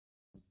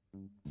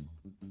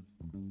Welcome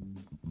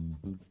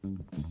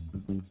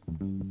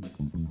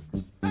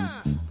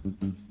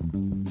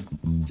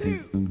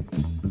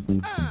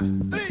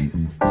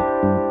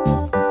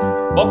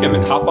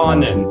and hop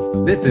on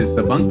in. This is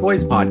the Bunk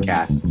Boys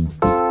podcast.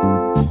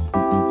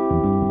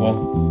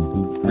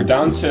 Well, we're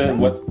down to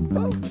what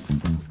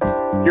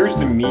appears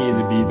to me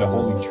to be the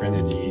holy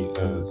trinity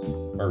of,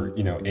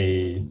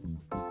 a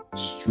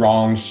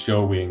strong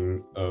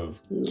showing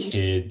of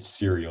kid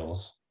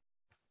cereals.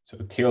 So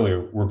Taylor,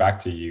 we're back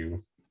to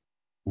you.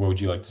 What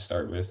would you like to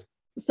start with?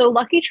 So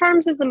Lucky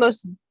Charms is the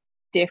most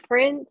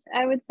different,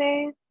 I would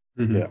say.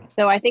 Mm-hmm. Yeah.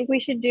 So I think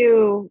we should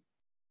do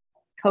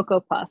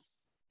Cocoa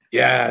Puffs.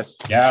 Yes.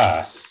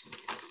 I'm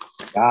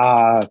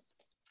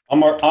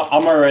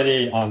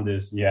already on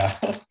this. Yeah.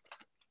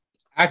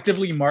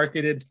 Actively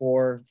marketed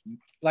for,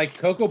 like,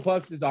 Cocoa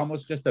Puffs is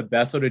almost just a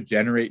vessel to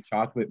generate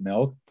chocolate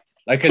milk.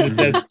 Like, because it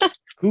says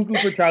cuckoo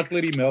for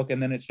chocolatey milk,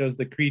 and then it shows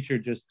the creature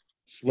just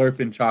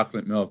slurping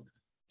chocolate milk.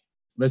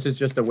 This is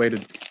just a way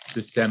to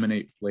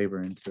disseminate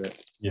flavor into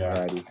it. Yeah.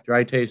 Alrighty.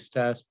 Dry taste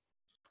test.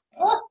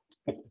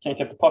 Can't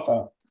get the puff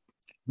out.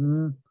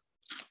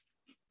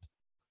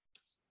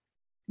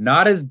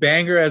 Not as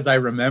banger as I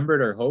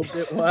remembered or hoped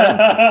it was.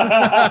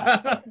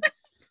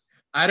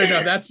 I don't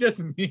know. That's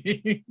just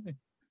me.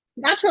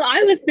 That's what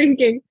I was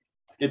thinking.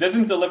 It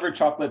doesn't deliver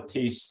chocolate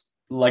taste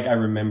like I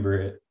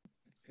remember it.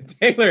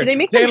 Taylor, Do they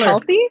make them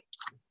healthy?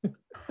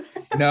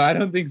 No, I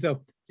don't think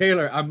so.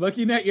 Taylor, I'm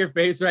looking at your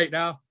face right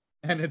now,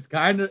 and it's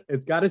got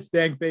a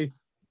stank face.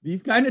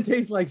 These kind of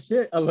taste like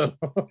shit a little.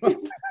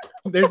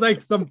 There's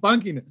like some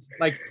funkiness.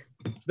 Like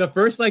the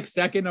first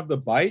second of the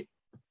bite,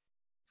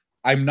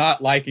 I'm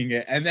not liking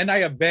it. And then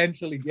I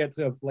eventually get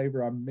to a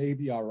flavor I'm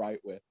maybe all right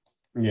with.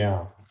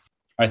 Yeah.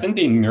 I think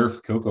they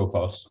nerfed Cocoa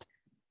Puffs.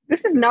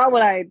 This is not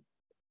what I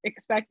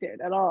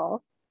expected at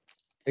all.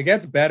 It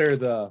gets better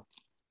the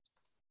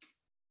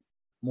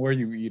more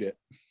you eat it.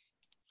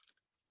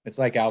 It's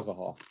like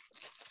alcohol.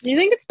 Do you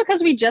think it's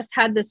because we just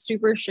had the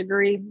super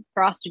sugary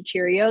frosted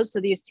Cheerios, so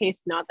these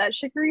taste not that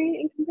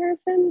sugary in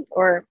comparison?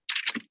 Or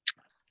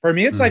for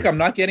me, it's like I'm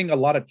not getting a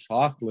lot of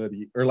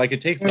chocolatey, or like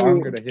it takes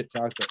longer to hit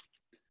chocolate.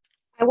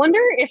 I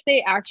wonder if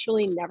they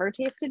actually never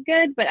tasted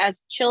good, but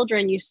as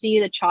children, you see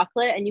the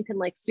chocolate and you can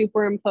like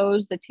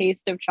superimpose the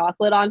taste of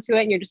chocolate onto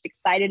it, and you're just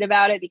excited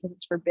about it because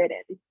it's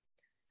forbidden.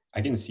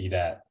 I can see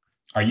that.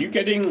 Are you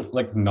getting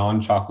like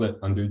non-chocolate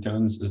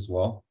undertones as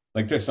well?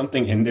 Like there's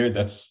something in there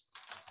that's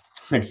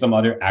like some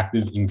other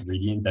active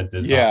ingredient that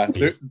does not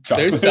taste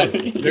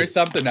there's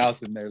something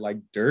else in there, like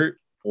dirt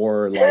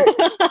or like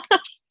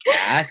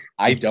ass.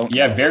 I don't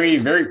know. Very,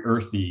 very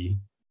earthy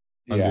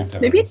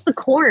undertones. Maybe it's the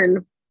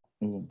corn.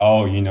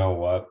 Oh, you know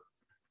what?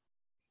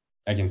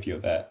 I can feel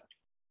that.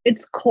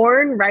 It's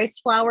corn, rice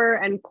flour,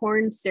 and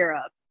corn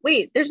syrup.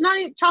 Wait,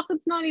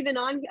 chocolate's not even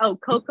on. Oh,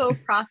 cocoa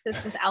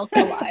processed with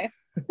alkali.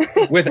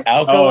 With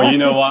alkali? Oh, you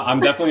know what?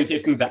 I'm definitely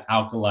tasting the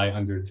alkali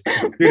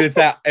undertone. Dude, it's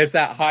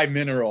that high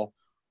mineral.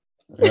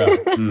 Yeah.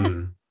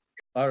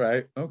 All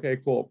right. Okay,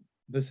 cool.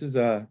 This is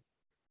yeah.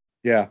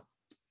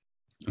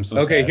 I'm so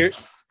okay, sad. Here.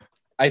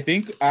 I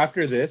think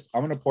after this,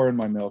 I'm gonna pour in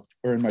my milk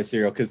or in my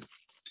cereal because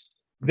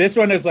this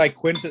one is like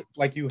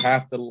like you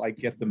have to like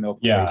get the milk.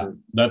 Yeah, flavor.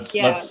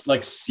 let's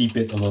like seep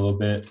it a little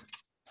bit.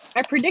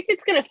 I predict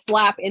it's gonna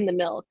slap in the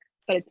milk,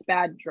 but it's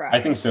bad dry.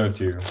 I think so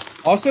too.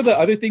 Also, the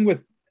other thing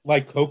with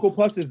like Cocoa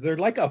Puffs is they're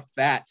like a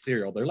fat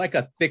cereal. They're like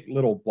a thick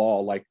little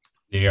ball. Like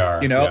They are.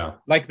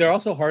 like they're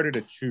also harder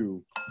to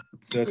chew.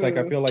 So it's like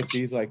I feel like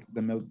these like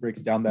the milk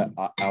breaks down that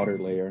outer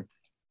layer.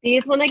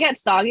 These, when they get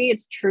soggy,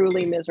 it's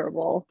truly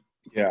miserable.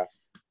 Yeah,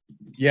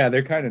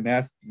 they're kind of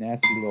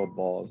nasty little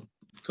balls.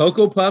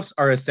 Cocoa Puffs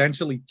are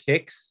essentially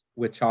Kicks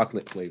with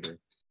chocolate flavor,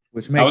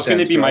 which makes That was going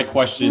to be my right?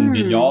 question.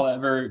 Did y'all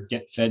ever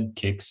get fed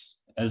Kicks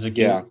as a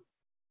kid?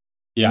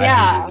 Yeah,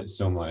 I hated it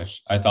so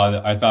much. I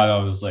thought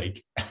I was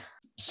like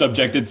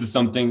subjected to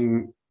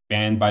something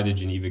banned by the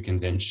Geneva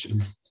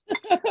Convention.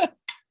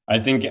 I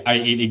think I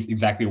ate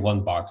exactly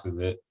one box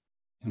of it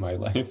in my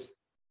life.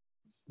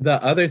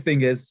 The other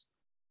thing is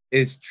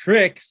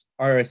Tricks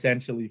are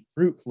essentially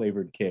fruit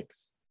flavored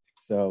Kicks.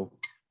 So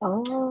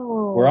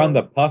we're on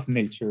the puff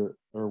nature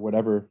or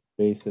whatever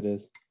base it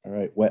is. All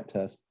right, wet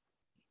test.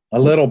 A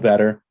little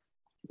better.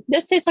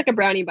 This tastes like a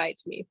brownie bite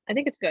to me. I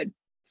think it's good.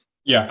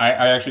 Yeah,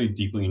 I actually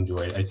deeply enjoy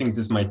it. I think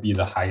this might be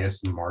the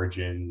highest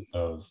margin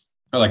or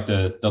like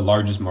the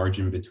largest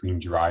margin between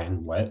dry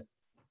and wet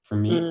for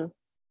me.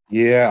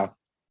 Yeah.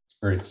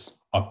 Or it's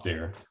up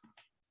there.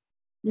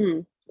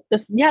 The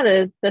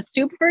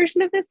soup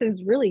version of this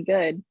is really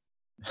good.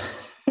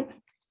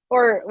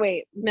 Or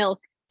wait, milk.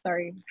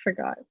 Sorry,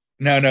 forgot.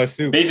 No,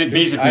 soup.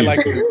 Basically, I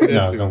like soup. soup.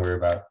 No, don't worry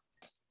about it.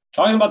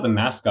 Talking about the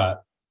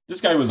mascot, this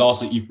guy was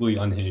also equally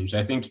unhinged.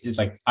 I think it's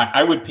like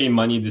I would pay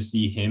money to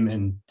see him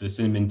and the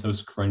Cinnamon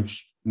Toast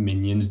Crunch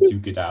minions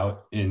duke it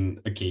out in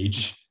a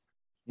cage.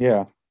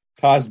 Yeah.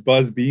 Toss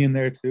Buzzbee in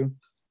there too.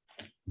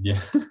 Yeah.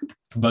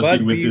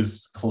 Buzzbee with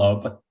his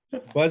club.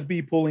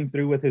 Buzzbee pulling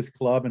through with his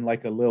club and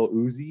like a little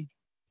Uzi,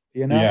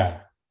 you know?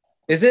 Yeah.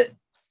 Is it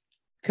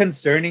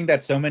concerning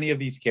that so many of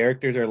these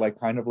characters are like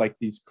kind of like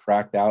these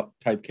cracked out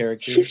type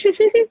characters,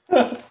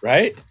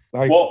 right?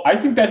 Like, Well, I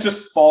think that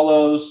just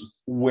follows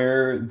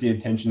where the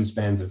attention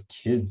spans of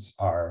kids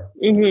are.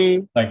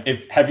 Mm-hmm. Like,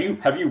 if have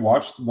you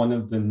watched one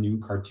of the new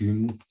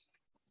cartoon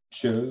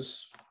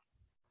shows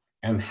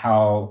and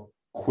how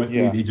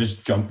quickly they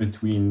just jump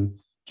between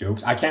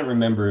jokes? I can't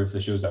remember if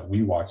the shows that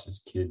we watched as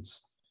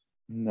kids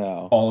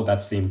no. follow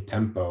that same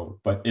tempo,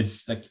 but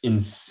it's like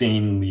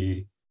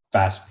insanely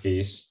fast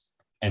paced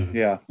and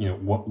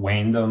what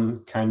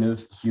random kind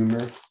of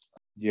humor.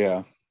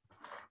 Yeah.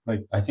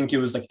 Like, I think it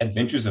was like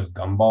Adventures of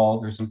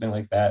Gumball or something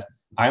like that.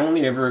 I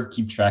only ever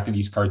keep track of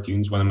these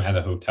cartoons when I'm at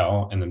a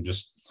hotel and I'm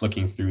just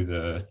flicking through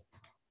the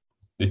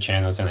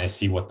channels and I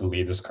see what the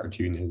latest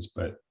cartoon is,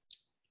 but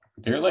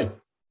they're like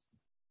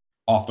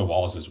off the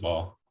walls as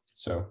well.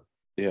 So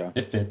yeah,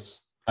 it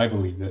fits. I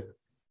believe it.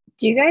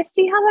 Do you guys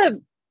see how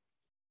the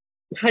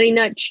Honey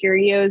Nut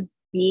Cheerios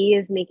bee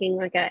is making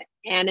like a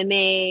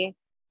anime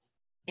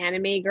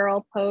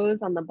girl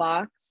pose on the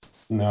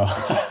box? No.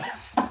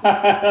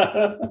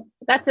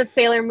 That's a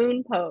Sailor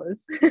Moon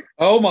pose.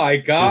 Oh my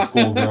god. The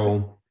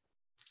schoolgirl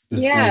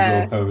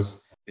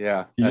pose.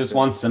 Yeah. He just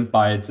wants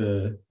senpai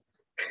to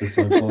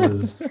circle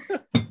his.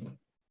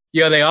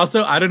 Yeah, they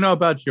also, I don't know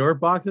about your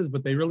boxes,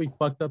 but they really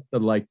fucked up the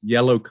like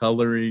yellow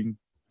coloring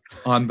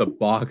on the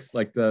box,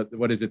 like the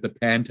what is it, the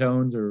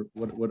Pantones or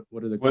what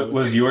are the colors?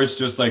 Was yours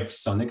just like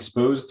sun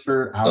exposed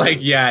for hours? Like,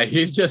 yeah,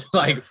 he's just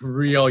like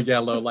real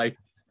yellow. Like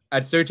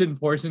at certain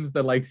portions,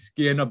 the like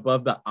skin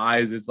above the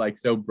eyes is like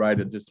so bright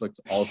it just looks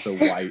also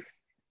white.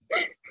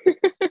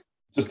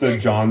 Just a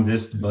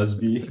jaundiced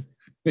Busby.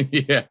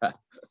 Yeah.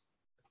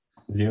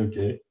 Is he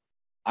okay?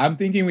 I'm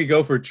thinking we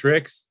go for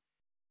Tricks.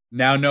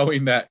 Now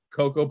knowing that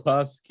Cocoa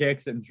Puffs,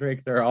 Kicks, and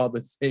Tricks are all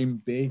the same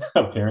base.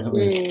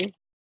 Apparently.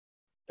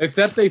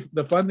 Except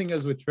the fun thing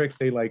is with Tricks,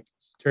 they like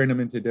turn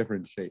them into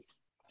different shapes.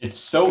 It's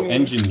so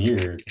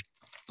engineered.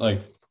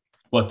 Like,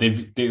 what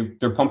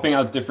they're pumping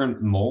out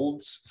different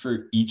molds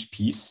for each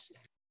piece.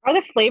 Are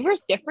the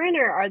flavors different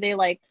or are they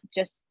like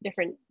just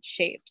different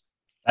shapes?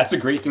 That's a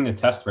great thing to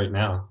test right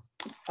now.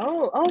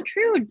 Oh,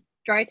 true.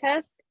 Dry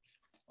test.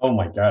 Oh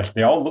my gosh,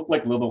 they all look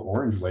like little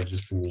orange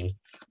wedges to me.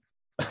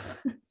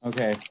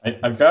 Okay.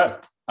 I've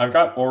got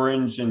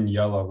orange and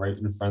yellow right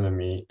in front of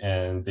me,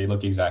 and they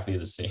look exactly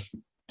the same.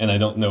 And I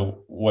don't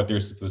know what they're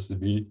supposed to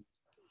be.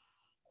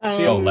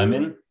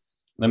 Lemon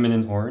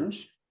and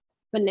orange.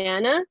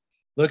 Banana.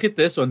 Look at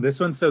this one. This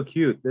one's so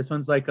cute. This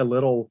one's like a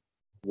little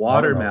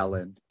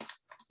watermelon.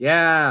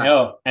 Yeah.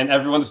 Oh, and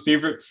everyone's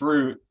favorite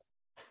fruit.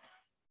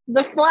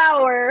 The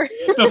flower.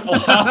 The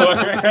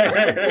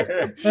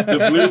flower.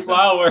 The blue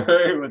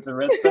flower with the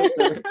red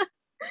center.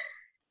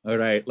 All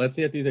right. Let's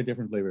see if these are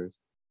different flavors.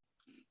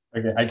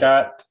 Okay, I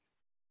got.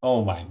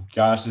 Oh my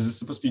gosh, is this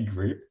supposed to be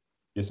grape?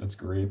 Yes, that's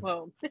grape.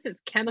 Whoa, this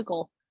is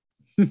chemical.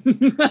 Oh,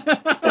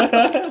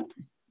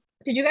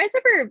 Did you guys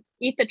ever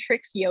eat the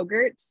Trix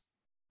yogurts?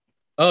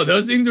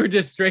 those things were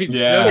just straight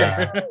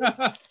sugar.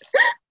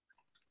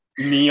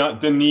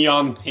 The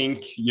neon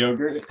pink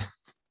yogurt.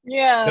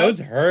 Yeah. Those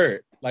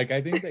hurt. Like,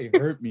 I think they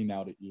hurt me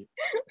now to eat.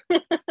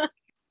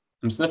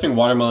 I'm sniffing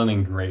watermelon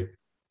and grape.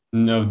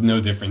 No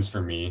difference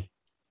for me.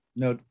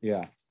 No,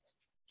 yeah.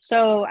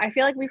 So I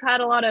feel like we've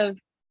had a lot of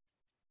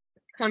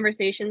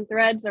conversation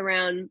threads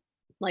around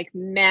like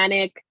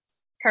manic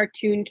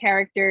cartoon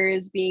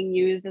characters being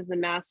used as the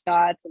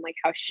mascots and like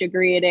how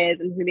sugary it is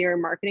and who they were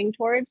marketing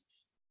towards.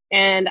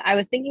 And I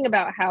was thinking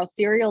about how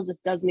cereal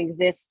just doesn't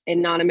exist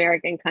in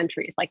non-American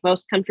countries. Like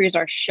most countries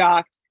are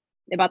shocked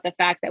about the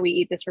fact that we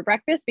eat this for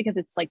breakfast because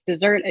it's like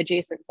dessert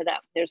adjacent to them.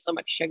 There's so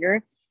much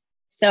sugar.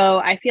 So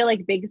I feel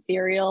like Big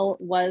Cereal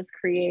was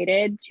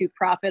created to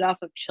profit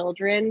off of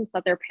children so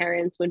that their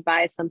parents would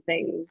buy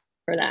something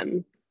for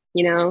them,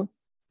 you know?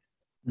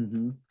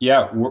 Mm-hmm.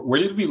 Yeah, where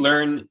did we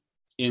learn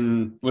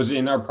was it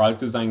in our product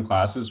design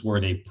classes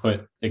where they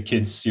put the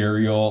kid's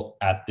cereal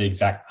at the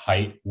exact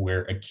height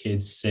where a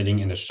kid sitting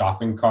in a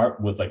shopping cart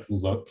would like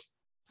look?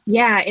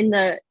 Yeah, in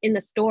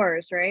the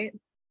stores, right?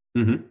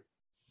 Mm-hmm.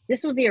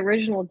 This was the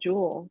original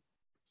Jewel.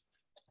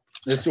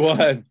 This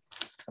one.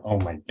 Oh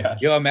my gosh.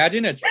 Yo,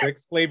 imagine a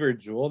Trix flavored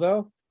Jewel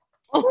though.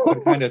 Oh.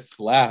 What kind of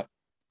slap.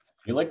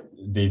 I feel like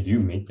they do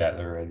make that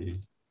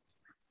already.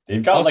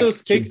 They've got Also,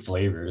 like kid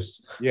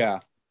flavors. Yeah.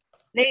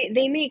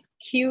 They make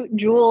cute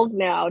jewels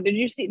now. Did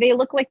you see? They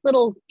look like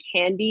little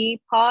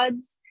candy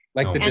pods.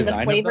 Like the and design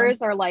the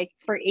flavors are like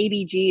for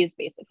ABGs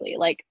basically,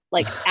 like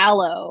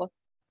aloe,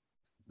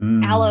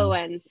 aloe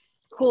and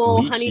cool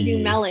Lychee. honeydew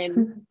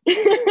melon.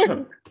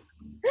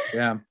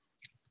 Yeah.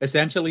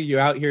 Essentially, you're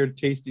out here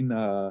tasting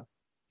a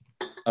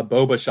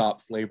boba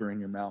shop flavor in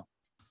your mouth.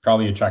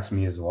 Probably attracts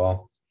me as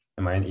well.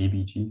 Am I an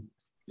ABG?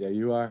 Yeah,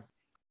 you are.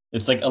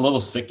 It's like a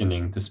little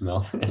sickening to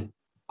smell it.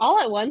 All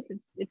at once,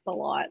 it's a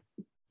lot.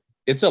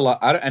 It's a lot.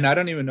 I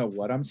don't even know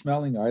what I'm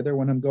smelling either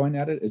when I'm going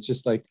at it. It's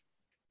just like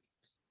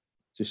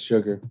just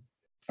sugar.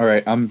 All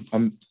right, I'm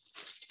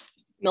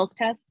Milk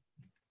test.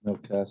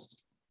 milk test.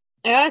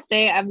 I gotta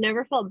say, I've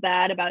never felt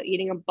bad about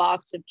eating a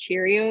box of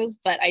Cheerios,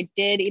 but I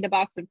did eat a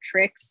box of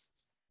Trix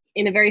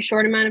in a very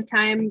short amount of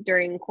time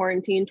during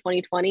quarantine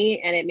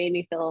 2020, and it made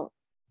me feel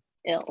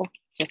ill,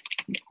 just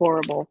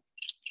horrible.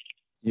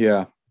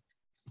 Yeah,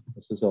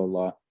 this is a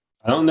lot.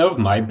 I don't know if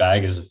my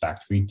bag is a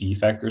factory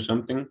defect or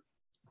something,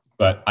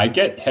 but I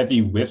get heavy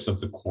whiffs of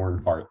the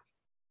corn part.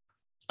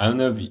 I don't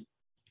know if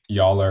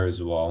y'all are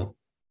as well.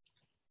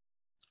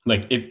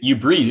 Like if you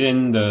breathe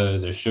in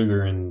the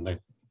sugar and like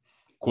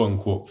quote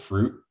unquote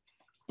fruit,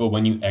 but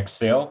when you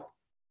exhale,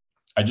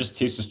 I just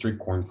taste a straight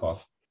corn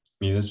puff.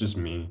 I mean, that's just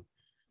me.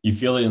 You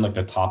feel it in like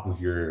the top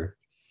of your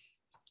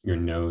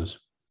nose.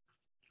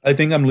 I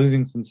think I'm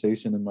losing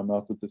sensation in my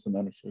mouth with this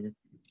amount of sugar.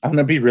 I'm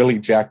gonna be really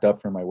jacked up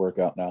for my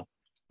workout now.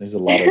 There's a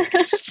lot of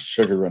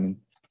sugar running.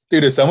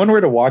 Dude, if someone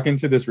were to walk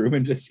into this room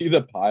and just see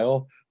the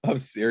pile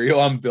of cereal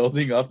I'm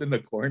building up in the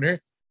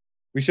corner,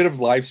 we should have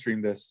live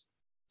streamed this.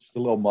 Just a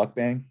little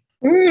mukbang.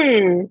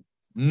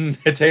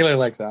 Taylor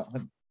likes that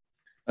one.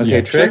 Okay,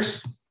 Yeah,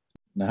 tricks.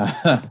 Nah.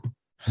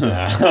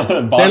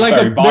 Bob,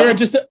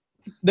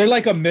 They're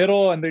like a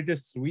middle, and they're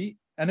just sweet,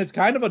 and it's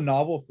kind of a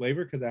novel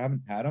flavor because I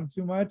haven't had them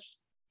too much.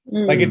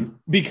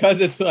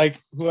 Because it's like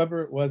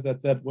whoever it was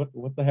that said,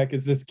 what the heck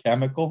is this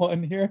chemical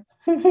in here?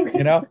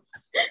 You know,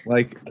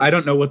 like I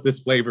don't know what this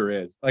flavor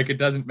is. Like it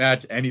doesn't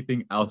match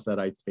anything else that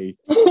I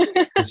taste.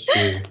 That's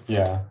true.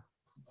 Yeah.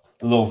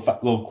 A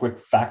little quick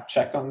fact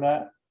check on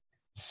that.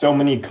 So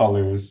many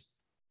colors,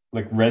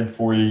 like red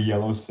 40,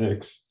 yellow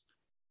 6.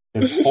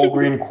 It's whole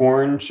grain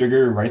corn,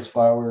 sugar, rice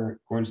flour,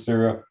 corn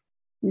syrup.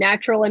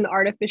 Natural and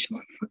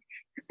artificial.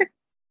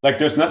 Like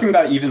there's nothing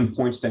that even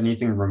points to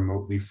anything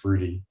remotely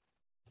fruity.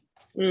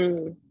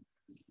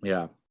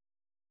 Yeah.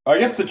 Oh, I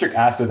guess citric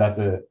acid at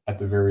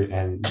the very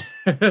end.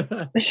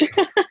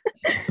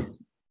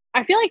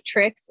 I feel like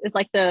Trix is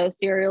like the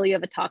cereal you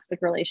have a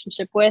toxic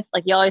relationship with.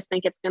 Like you always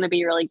think it's going to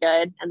be really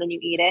good, and then you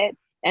eat it,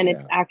 and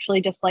it's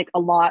actually just like a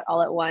lot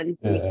all at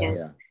once. And you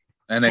can't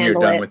and then you're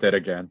done with it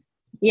again.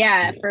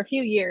 Yeah, for a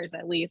few years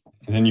at least.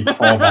 And then you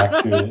fall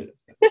back to it.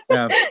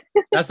 Yeah,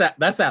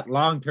 that's that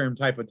long-term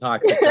type of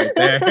toxic right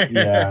there.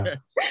 Yeah.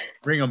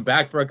 Bring them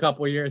back for a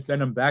couple of years,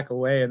 send them back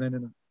away, and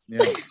then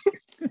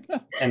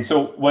And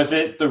so was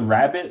it the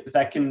rabbit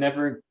that can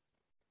never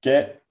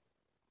get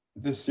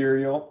the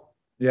cereal?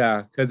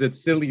 Yeah, because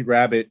it's silly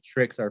rabbit.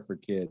 Tricks are for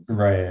kids.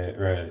 Right.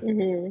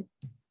 Mm-hmm.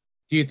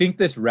 Do you think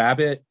this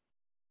rabbit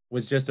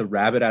was just a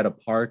rabbit at a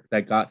park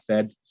that got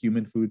fed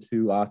human food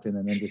too often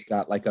and then just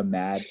got like a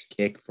mad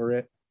kick for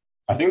it?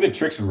 I think the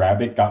Trix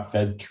rabbit got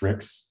fed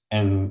Trix,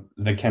 and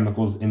the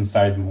chemicals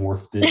inside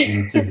morphed it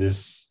into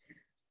this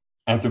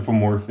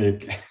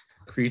anthropomorphic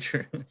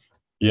creature.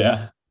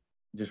 Yeah.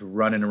 Just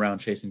running around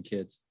chasing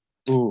kids.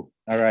 Ooh,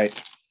 all right.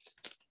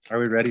 Are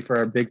we ready for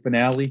our big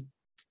finale?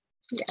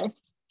 Yes.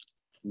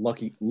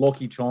 Lucky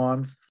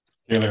charm.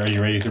 Taylor, are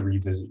you ready to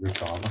revisit your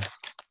trauma?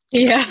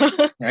 Yeah.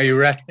 Are you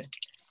ready?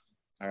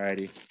 All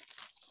righty.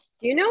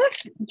 Do you know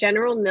if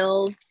General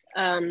Mills,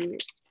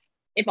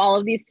 if all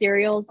of these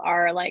cereals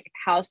are like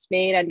house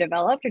made and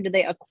developed, or do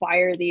they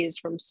acquire these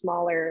from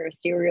smaller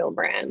cereal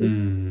brands?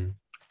 Is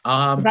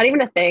that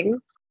even a thing?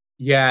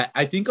 Yeah,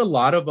 I think a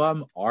lot of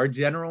them are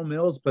General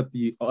Mills, but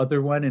the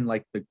other one in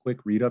like the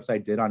quick read-ups I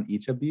did on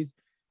each of these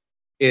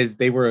is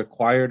they were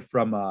acquired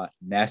from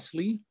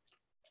Nestle.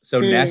 So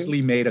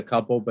Nestle made a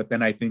couple, but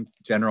then I think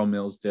General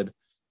Mills did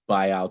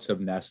buyouts of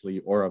Nestle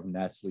or of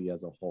Nestle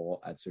as a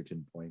whole at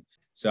certain points.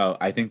 So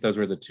I think those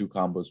were the two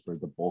combos for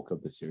the bulk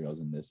of the cereals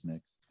in this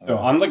mix. So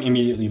I'm like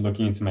immediately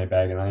looking into my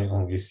bag and I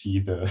only see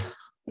the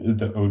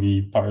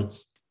OD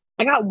parts.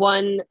 I got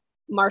one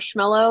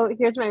marshmallow.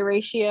 Here's my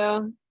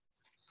ratio.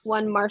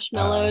 One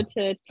marshmallow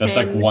to 10. That's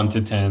like 1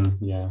 to 10.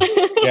 Yeah.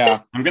 Yeah.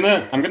 I'm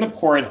gonna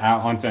pour it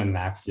out onto a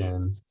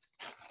napkin.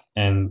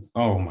 And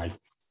oh my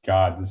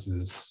God, this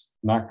is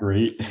not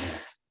great.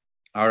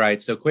 All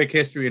right. So quick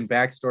history and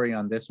backstory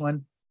on this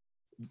one.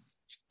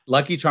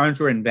 Lucky Charms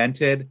were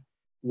invented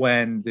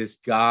when this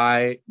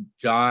guy,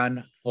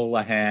 John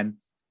Houlihan,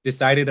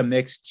 decided to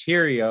mix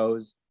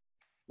Cheerios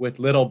with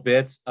little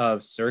bits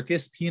of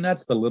circus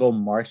peanuts, the little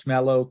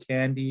marshmallow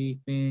candy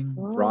thing.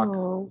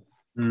 Oh.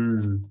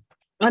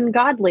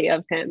 Ungodly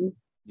of him.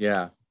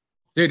 Yeah.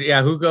 Dude,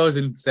 yeah, who goes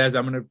and says,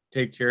 I'm going to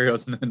take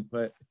Cheerios and then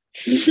put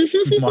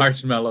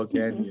marshmallow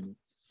candy in?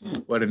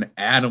 What an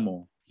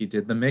animal. He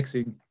did the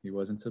mixing. He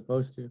wasn't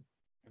supposed to.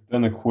 I've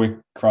done a quick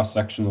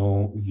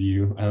cross-sectional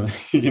view.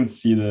 You can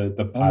see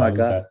the piles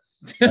that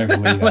I've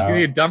laid out.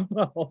 You dumped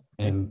the whole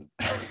thing.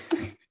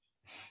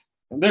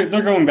 And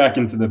they're going back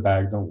into the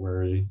bag, don't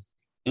worry.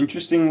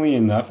 Interestingly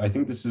enough, I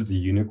think this is the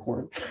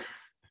unicorn.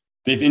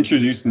 They've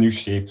introduced new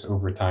shapes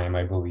over time,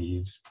 I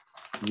believe.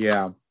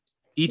 Yeah.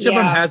 Each of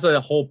them has a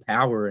whole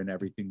power and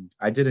everything.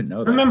 I didn't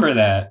know that. Remember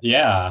that.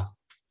 Yeah.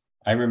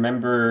 I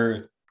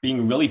remember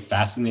being really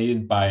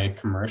fascinated by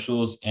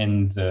commercials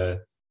and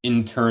the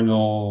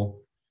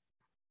internal,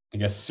 I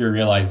guess,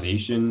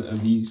 serialization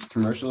of these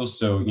commercials.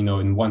 So,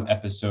 in one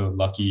episode,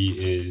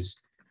 Lucky is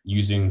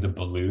using the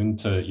balloon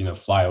to,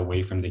 fly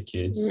away from the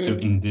kids. So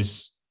in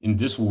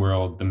this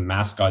world, the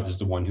mascot is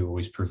the one who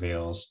always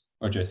prevails,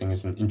 which I think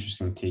is an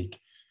interesting take.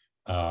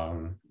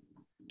 And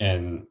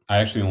And I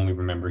actually only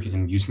remember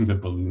him using the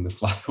balloon to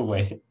fly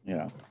away.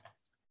 Yeah.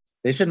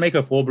 They should make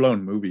a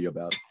full-blown movie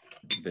about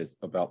this,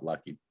 about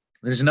Lucky.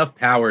 There's enough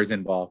powers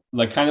involved.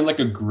 Like kind of like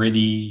a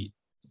gritty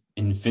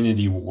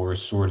Infinity War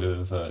sort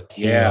of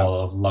tale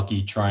of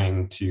Lucky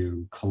trying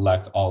to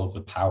collect all of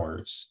the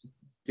powers.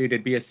 Dude,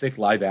 it'd be a sick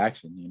live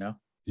action, you know?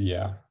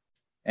 Yeah.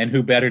 And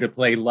who better to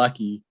play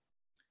Lucky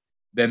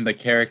than the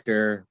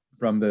character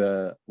from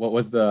the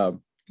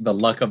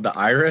Luck of the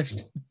Irish?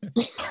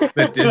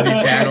 The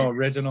Disney Channel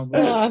original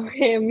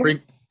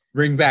movie.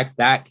 Bring back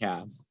that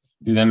cast.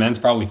 Dude, that man's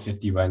probably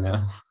 50 by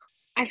now.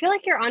 I feel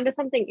like you're onto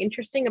something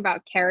interesting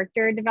about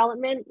character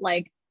development.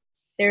 Like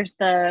there's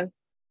the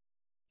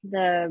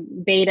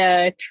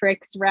beta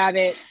Trix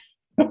rabbit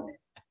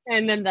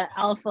and then the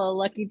alpha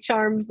Lucky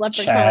Charms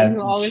leprechaun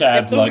who always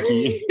Chad's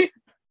Lucky.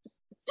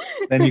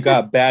 Then you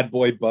got bad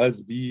boy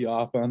Buzz B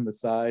off on the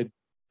side.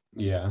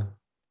 Yeah.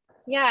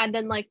 Yeah, and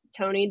then like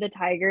Tony the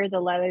tiger, the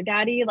leather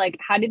daddy. Like,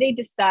 how do they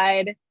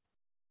decide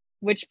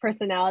which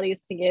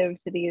personalities to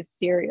give to these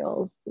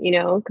cereals? You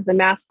know, because the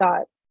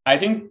mascot. I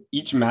think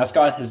each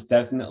mascot has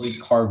definitely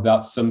carved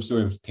out some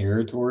sort of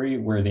territory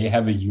where they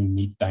have a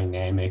unique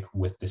dynamic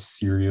with the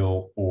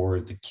cereal or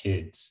the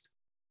kids.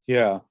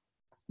 Yeah.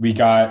 We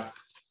got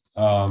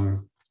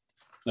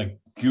like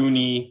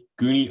Goonie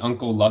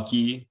Uncle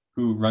Lucky,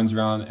 who runs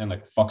around and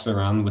like fucks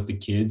around with the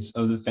kids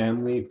of the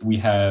family. We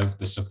have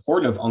the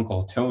supportive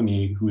Uncle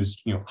Tony, who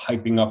is, you know,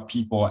 hyping up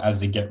people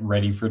as they get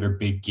ready for their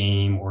big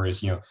game, or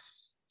is, you know,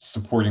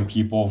 supporting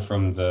people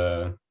from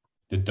the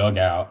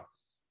dugout.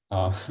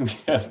 We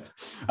have,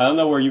 I don't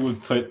know where you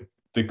would put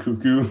the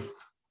cuckoo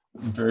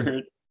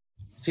bird.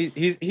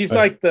 He's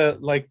like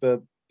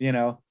the you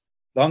know,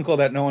 the uncle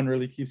that no one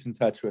really keeps in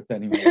touch with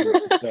anymore.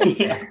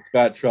 Yeah.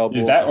 Got trouble.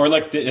 Is that, or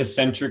like the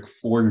eccentric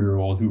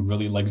 4-year-old who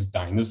really likes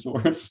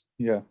dinosaurs?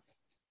 Yeah.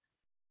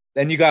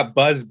 Then you got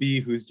Buzz B,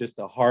 who's just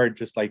a hard,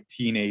 just like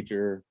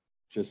teenager,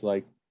 just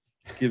like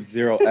gives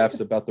 0 F's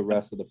about the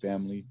rest of the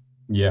family.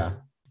 Yeah.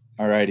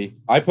 Alrighty.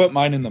 I put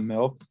mine in the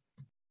milk.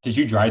 Did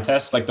you dry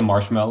test like the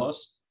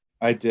marshmallows?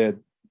 I did.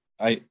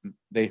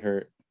 They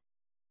hurt.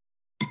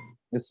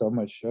 It's so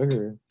much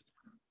sugar.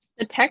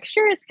 The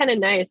texture is kind of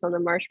nice on the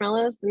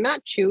marshmallows. They're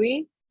not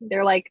chewy.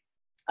 They're like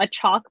a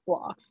chalk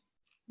block.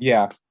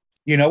 Yeah.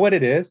 You know what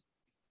it is?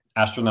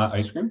 Astronaut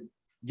ice cream?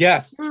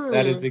 Yes,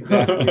 that is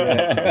exactly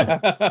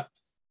it.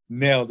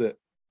 Nailed it.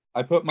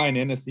 I put mine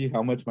in to see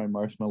how much my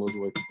marshmallows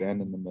will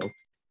expand in the milk.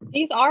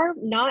 These are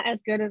not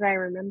as good as I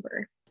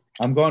remember.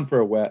 I'm going for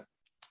a wet.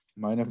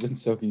 Mine have been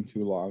soaking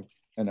too long.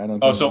 And I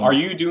don't. Oh, so are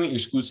you doing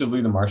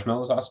exclusively the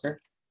marshmallows,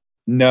 Oscar?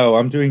 No,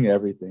 I'm doing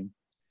everything.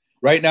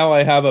 Right now,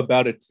 I have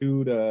about a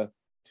 2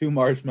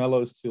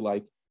 marshmallows to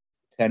like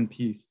 10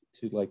 piece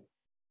to like,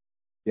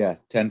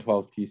 10,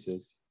 12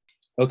 pieces.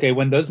 Okay,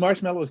 when those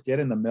marshmallows get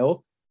in the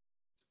milk,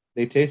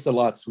 they taste a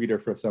lot sweeter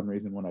for some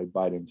reason when I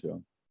bite into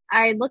them.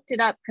 I looked it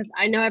up because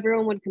I know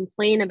everyone would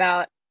complain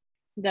about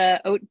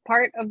the oat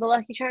part of the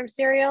Lucky Charms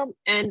cereal,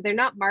 and they're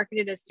not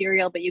marketed as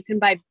cereal, but you can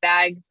buy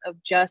bags of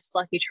just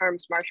Lucky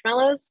Charms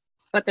marshmallows,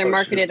 but they're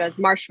marketed as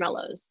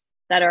marshmallows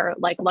that are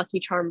like Lucky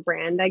Charm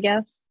brand, I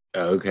guess.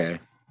 Okay.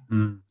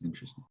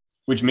 Interesting.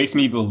 Which makes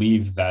me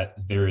believe that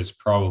there is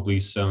probably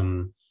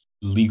some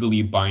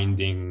legally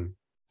binding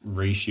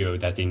ratio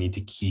that they need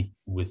to keep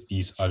with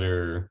these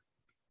other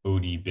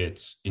OD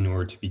bits in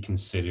order to be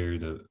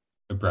considered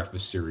a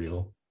breakfast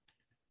cereal.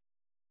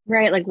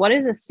 Right. Like, what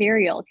is a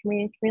cereal? Can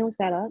we look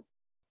that up?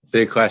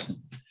 Big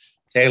question.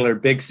 Taylor,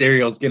 big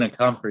cereal's going to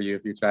come for you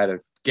if you try to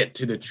get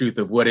to the truth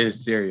of what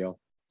is cereal.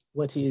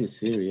 What is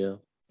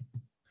cereal?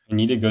 I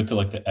need to go to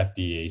like the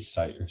FDA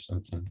site or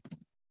something.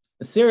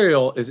 A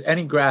cereal is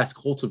any grass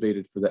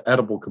cultivated for the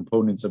edible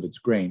components of its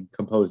grain,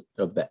 composed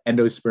of the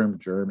endosperm,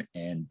 germ,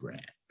 and bran.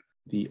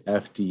 The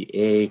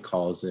FDA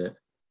calls it.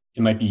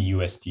 It might be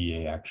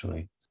USDA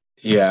actually.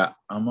 Yeah,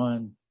 I'm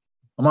on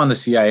the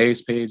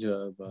CIA's page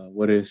of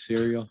what is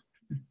cereal.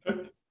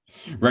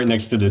 Right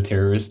next to the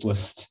terrorist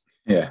list.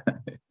 Yeah,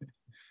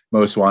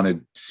 most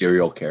wanted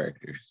cereal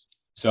characters.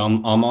 So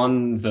I'm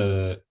on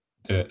the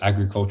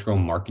agricultural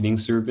marketing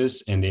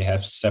service, and they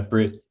have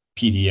separate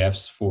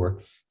PDFs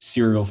for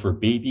cereal for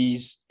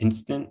babies,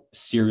 instant,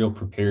 cereal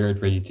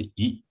prepared, ready to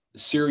eat,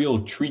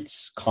 cereal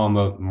treats,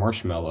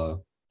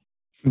 marshmallow.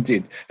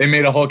 Dude, they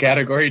made a whole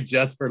category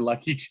just for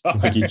Lucky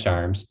Charms. Lucky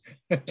Charms.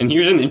 And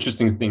here's an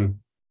interesting thing.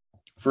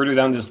 Further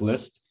down this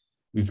list,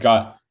 we've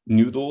got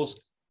noodles,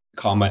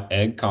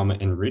 egg,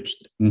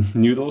 enriched,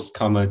 noodles,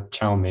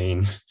 chow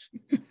mein.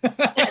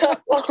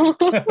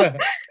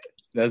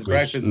 That's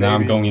breakfast. Now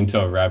baby. I'm going into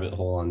a rabbit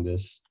hole on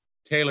this.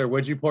 Taylor,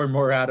 what'd you pour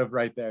more out of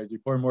right there? Did you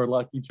pour more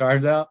Lucky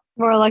Charms out?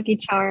 More Lucky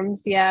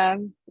Charms, yeah.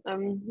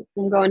 I'm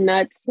going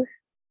nuts.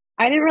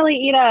 I didn't really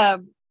eat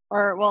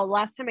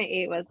last time I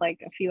ate was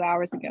like a few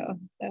hours ago.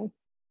 So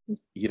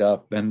eat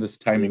up. Then this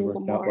timing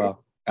worked out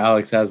well.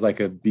 Alex has like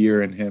a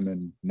beer in him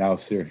and now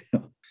cereal.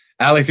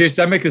 Alex, your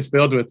stomach is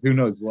filled with who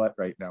knows what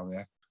right now,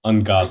 man.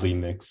 Ungodly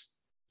mix.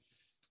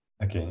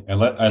 Okay, I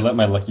let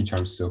my Lucky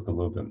Charms soak a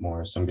little bit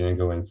more, so I'm gonna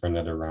go in for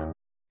another round.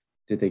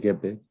 Did they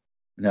get big?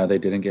 No, they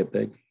didn't get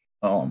big.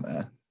 Oh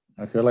man,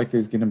 I feel like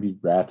there's gonna be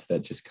rats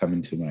that just come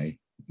into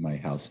my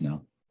house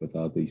now with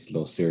all these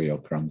little cereal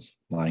crumbs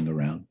lying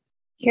around.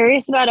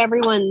 Curious about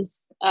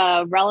everyone's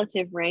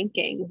relative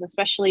rankings,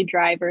 especially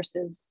dry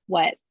versus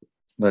wet.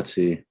 Let's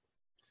see.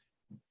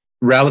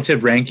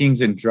 Relative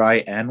rankings in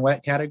dry and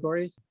wet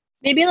categories?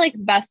 Maybe like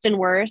best and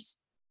worst,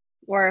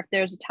 or if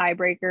there's a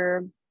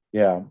tiebreaker.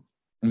 Yeah.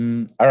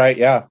 All right.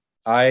 Yeah.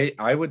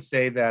 I would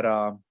say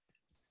that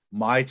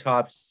my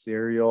top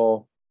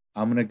cereal,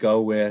 I'm gonna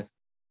go with,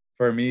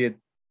 for me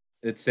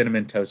it's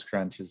Cinnamon Toast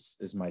Crunch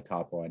is my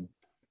top one.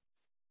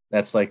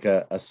 That's like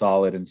a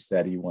solid and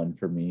steady one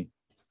for me.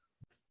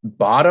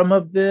 Bottom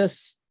of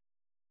this,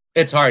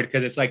 it's hard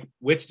because it's like,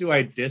 which do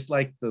I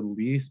dislike the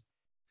least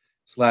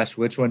 /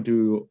 which one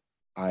do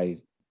I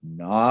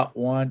not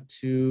want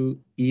to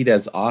eat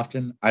as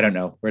often? I don't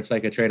know, where it's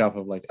like a trade-off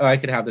of like, oh, I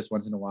could have this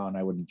once in a while and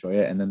I would enjoy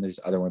it, and then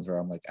there's other ones where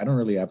I'm like, I don't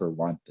really ever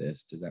want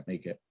this. Does that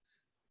make it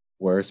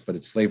worse? But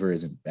its flavor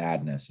isn't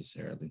bad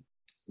necessarily.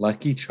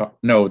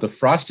 The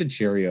Frosted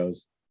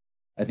Cheerios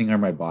I think are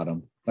my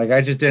bottom. Like,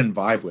 I just didn't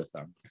vibe with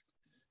them.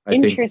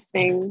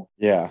 Interesting.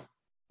 Yeah.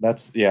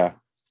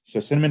 So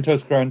Cinnamon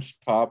Toast Crunch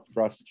top,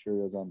 Frosted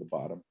Cheerios on the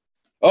bottom.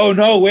 Oh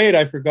no, wait,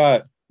 I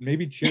forgot.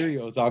 Maybe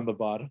Cheerios on the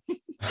bottom.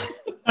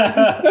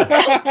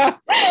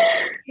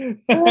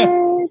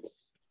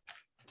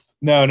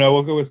 No,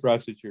 we'll go with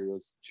Frosted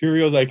Cheerios.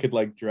 Cheerios I could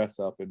like dress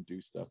up and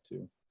do stuff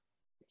too.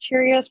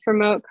 Cheerios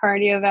promote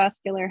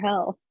cardiovascular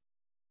health.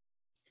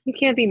 You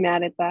can't be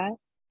mad at that.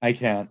 I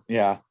can't.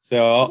 Yeah.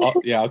 So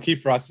I'll keep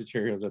Frosted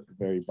Cheerios at the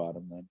very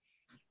bottom then.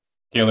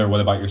 Taylor,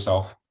 what about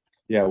yourself?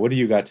 Yeah, what do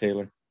you got,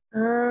 Taylor?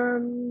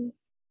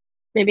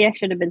 Maybe I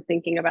should have been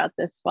thinking about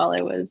this while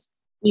I was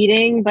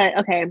eating, but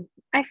okay.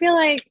 I feel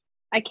like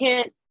I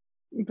can't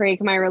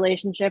break my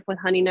relationship with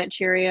Honey Nut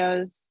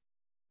Cheerios.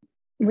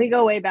 We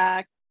go way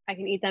back. I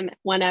can eat them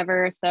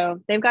whenever,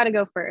 so they've got to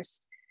go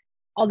first.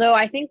 Although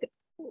I think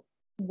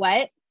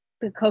wet,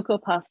 the Cocoa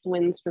Puffs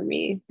wins for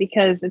me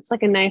because it's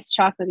like a nice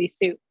chocolatey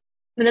soup.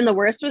 And then the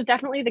worst was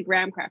definitely the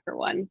graham cracker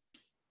one.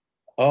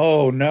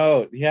 Oh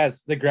no,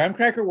 yes, the graham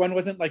cracker one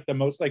wasn't like the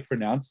most like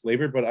pronounced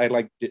flavor, but I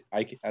liked it.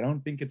 I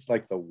don't think it's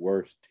like the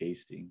worst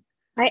tasting.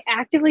 I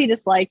actively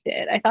disliked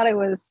it. I thought it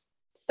was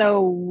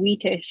so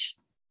wheatish.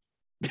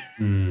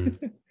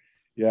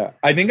 Yeah,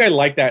 I think I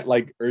like that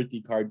like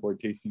earthy cardboard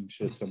tasting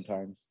shit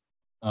sometimes.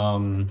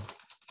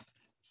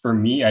 For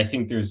me, I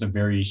think there's a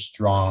very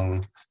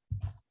strong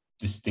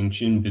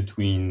distinction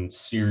between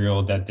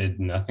cereal that did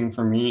nothing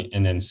for me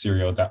and then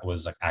cereal that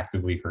was like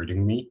actively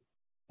hurting me.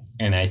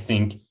 And I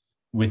think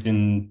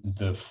within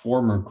the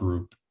former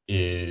group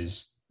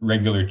is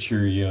regular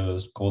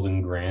Cheerios,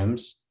 Golden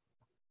Grams,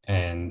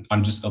 and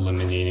I'm just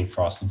eliminating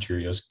Frosted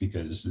Cheerios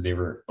because they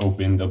were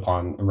opened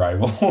upon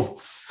arrival.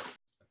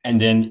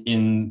 And then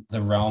in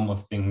the realm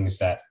of things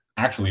that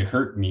actually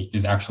hurt me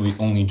is actually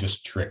only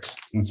just Trix.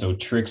 And so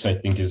Trix, I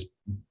think, is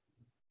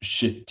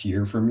shit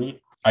tier for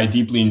me. I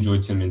deeply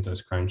enjoyed Cinnamon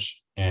Toast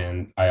Crunch,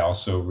 and I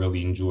also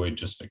really enjoyed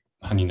just like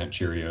Honey Nut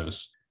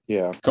Cheerios.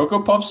 Yeah.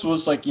 Cocoa Puffs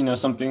was like,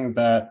 something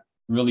that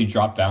really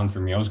dropped down for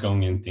me. I was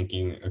going in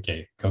thinking,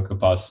 okay, Cocoa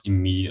Puffs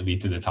immediately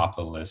to the top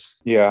of the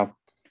list. Yeah.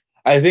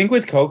 I think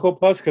with Cocoa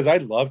Puffs, because I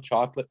love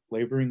chocolate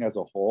flavoring as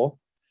a whole,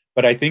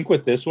 but I think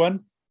with this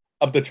one,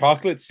 of the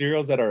chocolate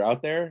cereals that are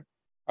out there,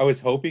 I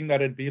was hoping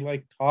that it'd be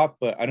like top,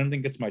 but I don't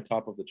think it's my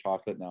top of the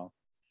chocolate now.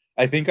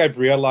 I think I've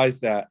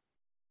realized that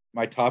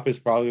my top is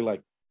probably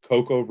like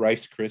Cocoa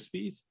Rice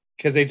Krispies,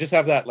 because they just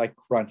have that like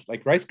crunch.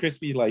 Like Rice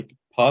Krispie like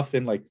puff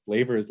and like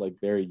flavor is like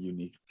very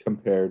unique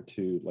compared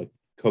to like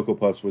Cocoa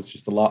Puffs was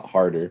just a lot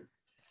harder.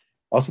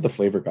 Also, the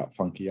flavor got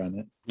funky on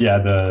it. Yeah,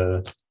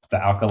 the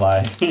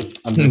alkali.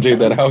 Dude,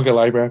 that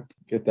alkali, bro.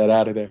 Get that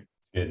out of there.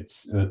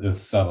 It's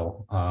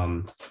subtle.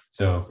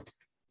 So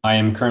I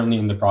am currently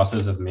in the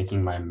process of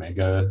making my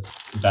mega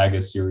bag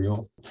of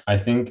cereal. I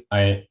think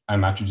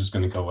I'm actually just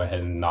going to go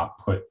ahead and not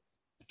put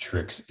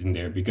Trix in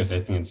there because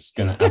I think it's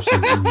going to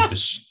absolutely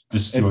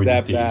destroy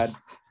the taste. Bad.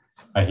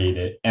 I hate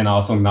it. And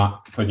also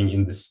not putting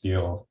in the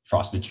steel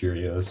Frosted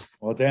Cheerios.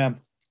 Well,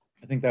 damn.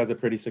 I think that was a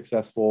pretty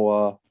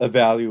successful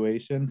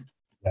evaluation.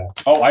 Yeah.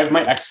 Oh, I have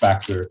my X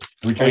Factor.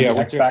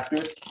 X Factor.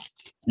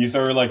 These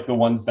are like the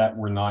ones that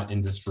were not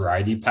in this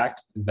variety pack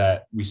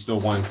that we still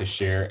wanted to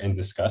share and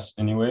discuss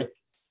anyway.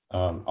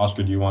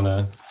 Oscar, do you want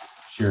to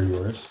share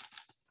yours?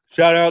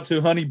 Shout out to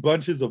Honey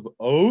Bunches of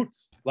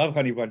Oats. Love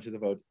Honey Bunches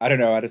of Oats. I don't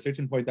know. At a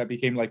certain point, that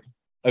became like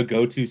a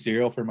go-to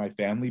cereal for my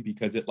family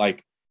because it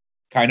like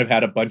kind of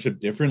had a bunch of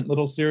different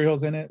little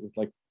cereals in it. With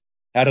like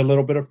had a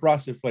little bit of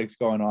Frosted Flakes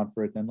going on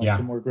for it, then like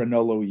some more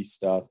granola-y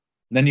stuff.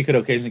 And then you could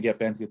occasionally get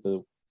fancy with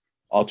the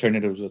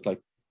alternatives with like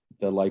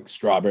the like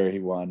strawberry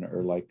one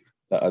or like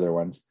the other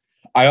ones.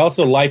 I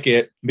also like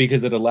it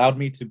because it allowed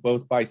me to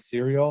both buy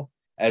cereal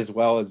as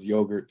well as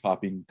yogurt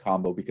topping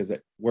combo because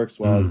it works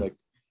well as like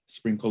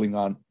sprinkling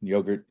on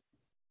yogurt.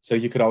 So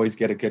you could always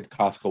get a good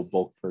Costco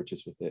bulk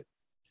purchase with it.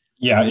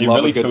 Yeah, it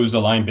really toes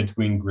the line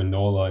between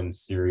granola and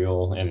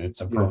cereal, and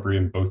it's appropriate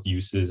in both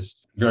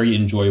uses. Very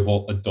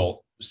enjoyable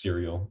adult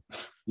cereal.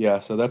 Yeah,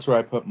 so that's where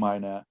I put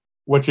mine at.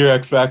 What's your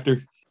X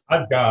factor?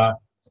 I've got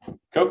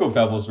Cocoa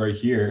Pebbles right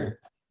here.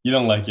 You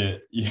don't like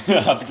it.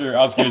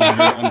 Oscar's very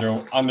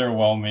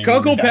underwhelming.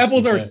 Cocoa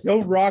Pebbles are Reaction to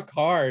it. so rock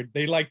hard.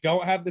 They like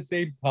don't have the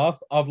same puff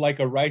of like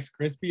a Rice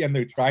Krispie, and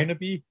they're trying to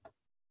be,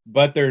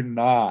 but they're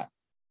not.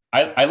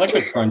 I like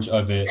the crunch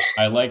of it.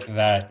 I like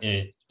that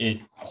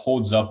it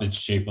holds up its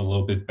shape a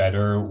little bit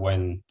better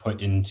when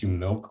put into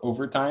milk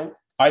over time.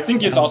 I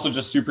think it's also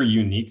just super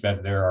unique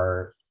that there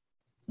are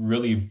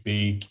really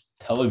big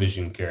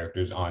television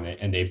characters on it,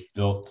 and they've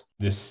built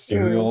this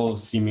cereal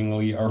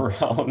seemingly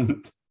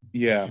around the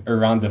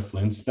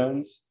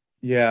Flintstones.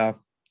 Yeah,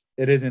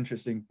 it is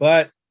interesting,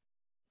 but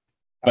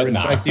I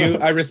respect you.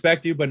 I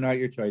respect you, but not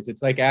your choice.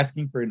 It's like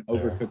asking for an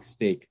overcooked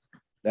steak.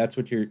 That's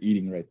what you're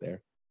eating right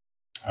there.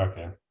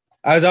 Okay.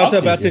 I was also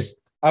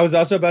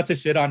about to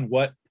shit on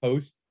what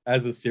Toast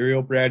as a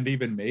cereal brand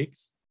even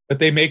makes, but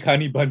they make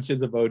Honey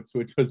Bunches of Oats,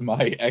 which was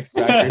my X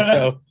factor.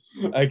 So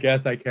I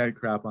guess I can't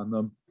crap on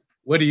them.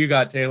 What do you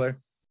got, Taylor?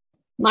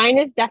 Mine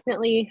is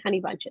definitely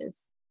Honey Bunches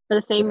for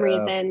the same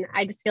reason.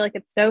 I just feel like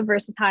it's so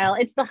versatile.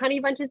 It's the Honey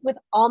Bunches with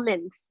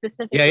almonds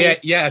specifically.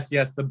 Yes,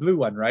 the blue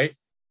one, right?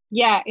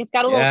 Yeah, it's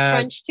got a little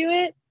crunch to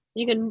it.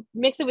 You can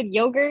mix it with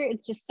yogurt.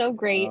 It's just so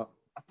great.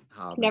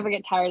 Never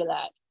get tired of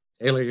that.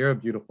 Taylor, you're a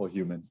beautiful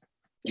human.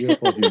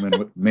 Beautiful human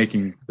with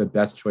making the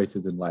best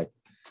choices in life.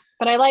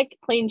 But I like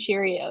plain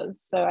Cheerios,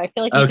 so I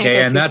feel like where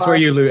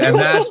you lose. And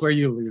that's where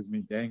you lose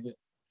me. Dang it,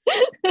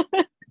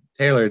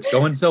 Taylor. It's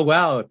going so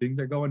well. Things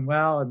are going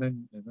well, and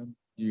then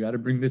you got to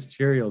bring this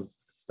Cheerios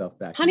stuff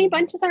back. Honey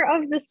Bunches are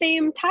of the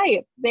same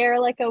type. They're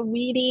like a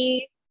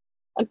weedy,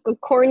 a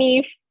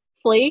corny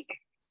flake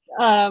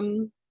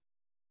that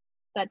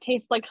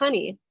tastes like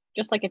honey,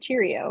 just like a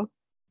Cheerio.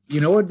 You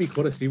know what would be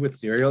cool to see with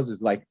cereals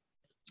is like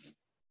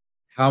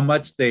how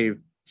much they've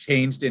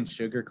changed in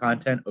sugar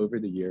content over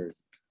the years.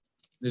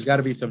 There's got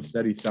to be some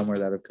studies somewhere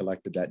that have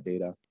collected that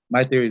data.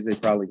 My theory is they've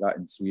probably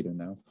gotten sweeter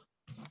now.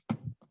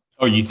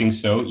 Oh, you think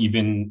so?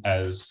 Even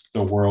as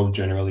the world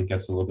generally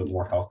gets a little bit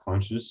more health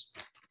conscious?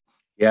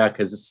 Yeah,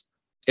 because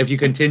if you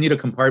continue to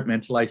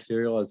compartmentalize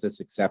cereal as this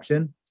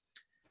exception,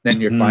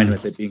 then you're fine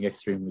with it being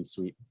extremely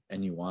sweet,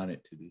 and you want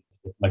it to be.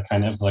 Like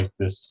kind of like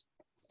this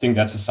thing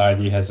that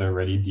society has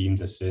already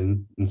deemed a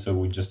sin, and so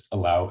we just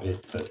allow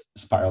it to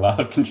spiral out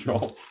of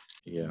control.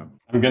 Yeah,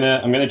 I'm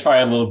gonna try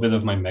a little bit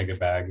of my mega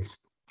bag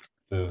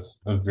of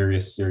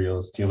various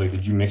cereals. Taylor,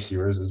 did you mix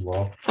yours as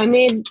well? I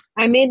made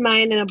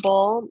mine in a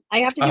bowl.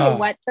 I have to do it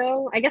wet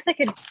though. I guess I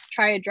could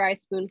try a dry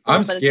spoonful.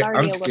 I'm scared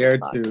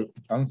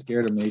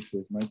to make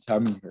this. My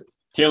tummy hurts.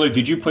 Taylor,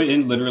 did you put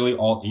in literally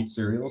all 8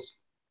 cereals?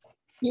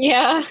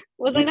 Yeah,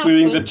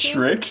 including the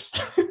tricks?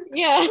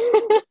 Yeah.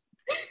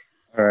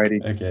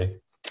 Alrighty. Okay.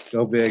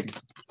 Go big.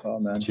 Oh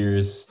man.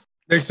 Cheers.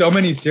 There's so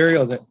many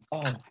cereals.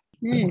 Oh.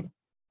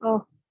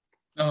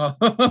 I'm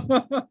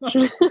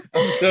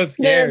so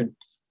scared.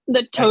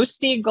 The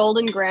toasty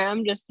golden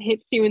graham just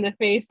hits you in the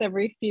face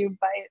every few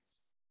bites.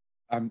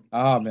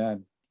 Oh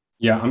man.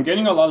 Yeah, I'm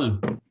getting a lot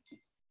of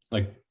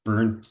like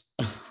burnt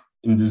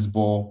in this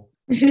bowl.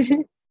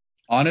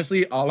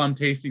 Honestly, all I'm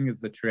tasting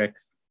is the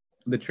tricks.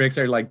 The tricks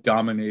are like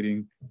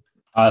dominating.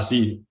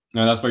 See,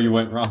 no, that's where you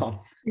went wrong.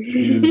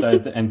 You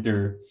decided to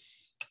enter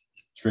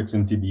tricks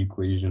into the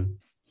equation.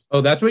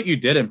 Oh, that's what you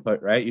didn't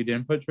put, right? You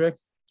didn't put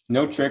tricks?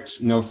 No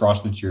tricks, no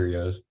frosted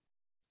Cheerios.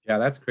 Yeah,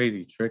 that's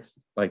crazy. Tricks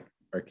like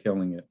are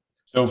killing it.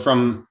 So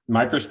from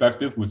my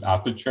perspective,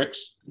 without the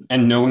tricks,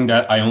 and knowing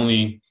that I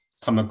only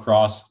come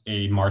across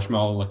a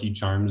marshmallow Lucky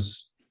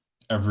Charms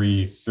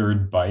every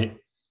third bite,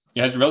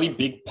 it has really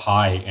big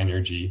pie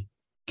energy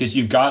because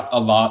you've got a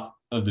lot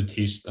of the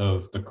taste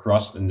of the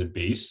crust and the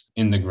base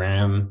in the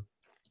graham,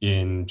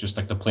 in just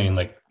like the plain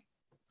like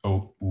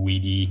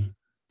weedy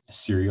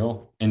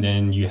cereal, and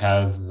then you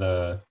have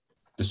the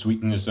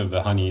sweetness of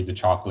the honey, the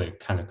chocolate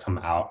kind of come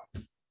out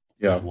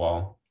as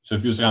well. So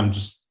it feels like I'm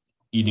just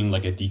eating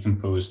like a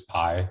decomposed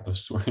pie of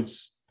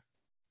sorts,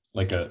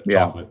 like a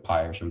chocolate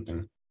pie or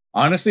something.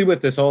 Honestly,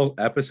 with this whole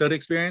episode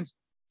experience,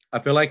 I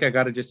feel like I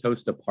got to just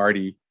host a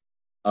party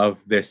of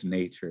this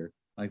nature.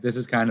 Like this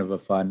is kind of a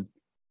fun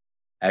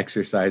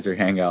exercise or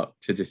hangout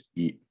to just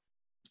eat.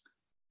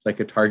 It's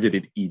like a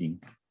targeted eating.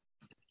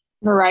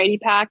 Variety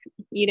pack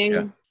eating.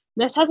 Yeah.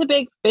 This has a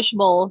big fish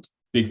bowl.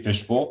 Big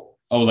fish bowl?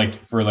 Oh,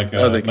 like for like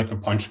a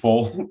punch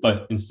bowl,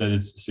 but instead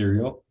it's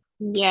cereal?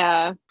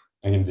 Yeah.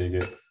 I can dig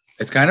it.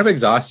 It's kind of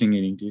exhausting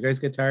eating. Do you guys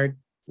get tired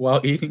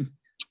while eating?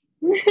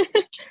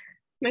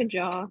 My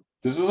jaw.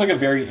 This was like a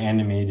very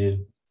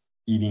animated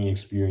eating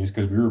experience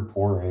because we were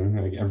pouring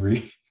like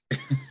every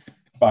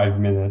 5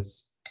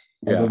 minutes.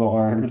 Little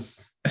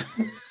arms.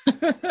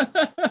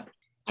 I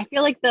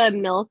feel like the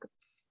milk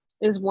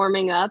is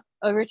warming up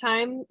over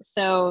time,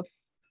 so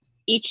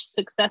each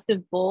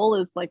successive bowl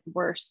is like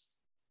worse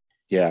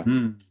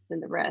than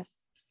the rest.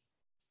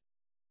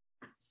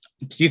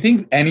 Do you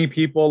think any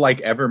people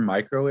like ever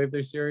microwave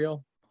their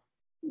cereal?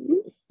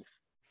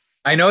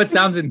 I know it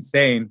sounds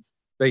insane,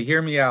 but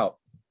hear me out.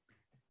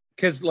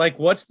 Because like,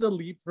 what's the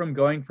leap from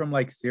going from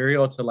like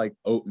cereal to like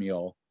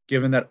oatmeal?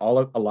 given that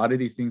a lot of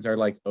these things are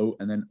like oat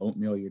and then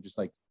oatmeal, you're just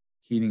like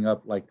heating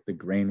up like the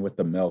grain with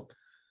the milk.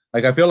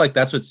 Like I feel like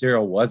that's what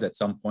cereal was at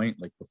some point,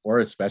 like before,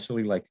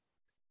 especially like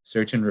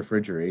search and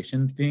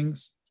refrigeration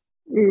things.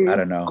 I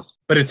don't know,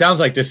 but it sounds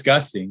like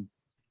disgusting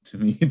to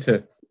me.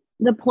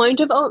 The point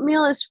of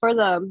oatmeal is for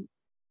the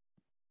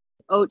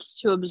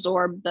oats to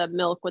absorb the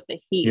milk with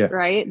the heat,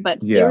 right?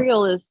 But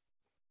cereal is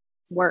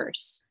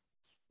worse,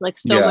 like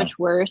so much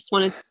worse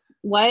when it's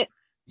wet.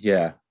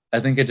 Yeah, I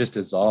think it just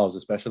dissolves,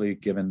 especially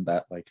given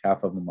that like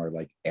half of them are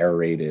like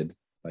aerated,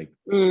 like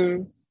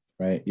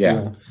right?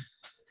 Yeah.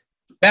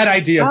 Bad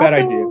idea.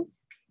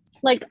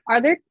 Like,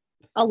 are there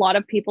a lot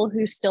of people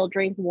who still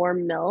drink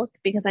warm milk?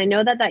 Because I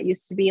know that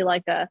used to be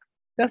like a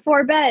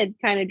before bed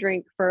kind of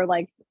drink for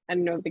like, I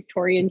don't know,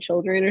 Victorian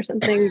children or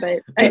something,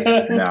 but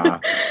nah.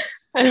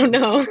 I don't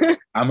know.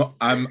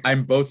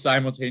 I'm both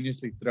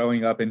simultaneously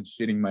throwing up and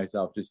shitting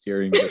myself just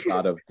hearing the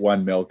thought of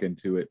one milk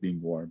into it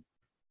being warm.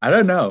 I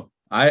don't know.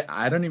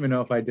 I don't even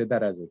know if I did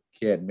that as a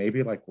kid.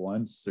 Maybe like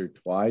once or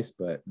twice,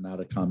 but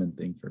not a common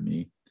thing for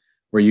me.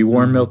 Were you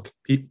warm milk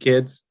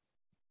kids?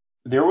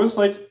 There was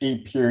like a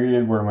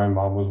period where my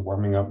mom was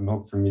warming up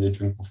milk for me to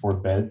drink before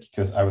bed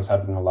because I was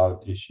having a lot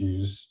of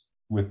issues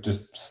with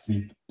just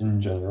sleep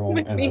in general.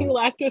 With being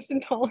lactose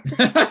intolerant.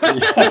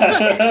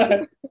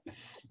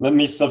 Let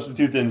me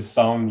substitute the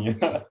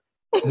insomnia.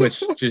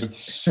 Which just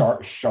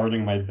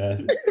sharding my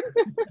bed.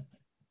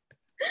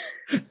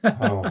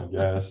 Oh my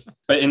gosh.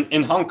 But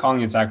in Hong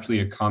Kong, it's actually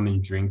a common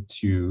drink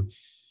to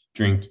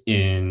drink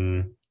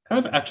in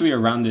kind of actually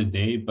around the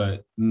day,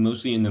 but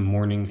mostly in the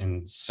morning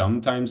and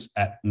sometimes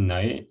at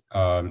night,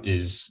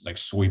 is like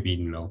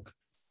soybean milk.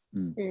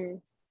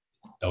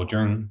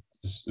 Daojang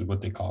is what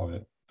they call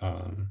it.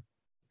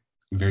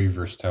 Very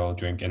versatile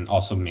drink and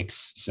also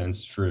makes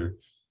sense for,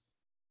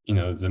 you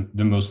know,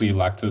 the mostly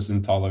lactose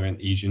intolerant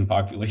Asian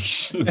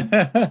population.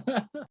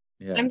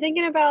 I'm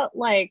thinking about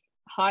like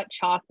hot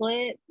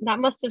chocolate. That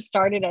must have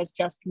started as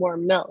just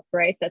warm milk,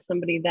 right? That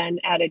somebody then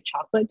added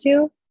chocolate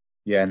to.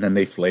 Yeah, and then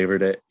they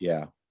flavored it.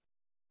 Yeah.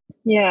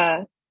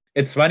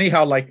 It's funny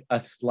how like a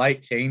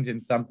slight change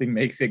in something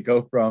makes it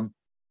go from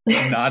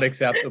not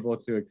acceptable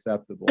to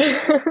acceptable.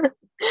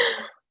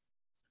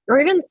 Or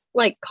even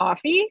like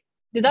coffee.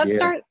 Did that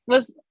start?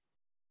 Was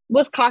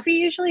coffee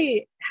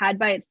usually had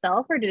by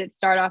itself, or did it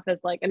start off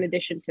as like an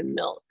addition to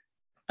milk?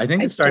 I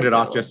think it started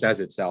off just as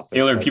itself.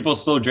 Taylor, people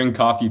still drink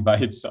coffee by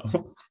itself.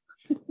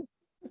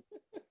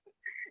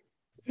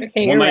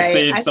 Okay, one might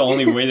say it's the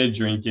only way to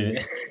drink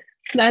it.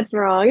 That's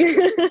wrong.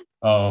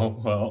 Oh,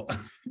 well.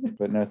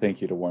 But no,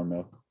 thank you to warm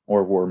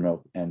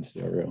milk and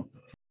cereal.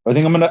 I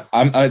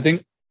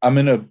think I'm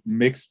gonna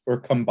mix or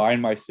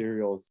combine my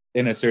cereals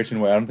in a certain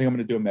way. I don't think I'm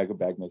gonna do a mega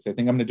bag mix. I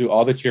think I'm gonna do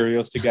all the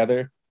Cheerios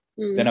together.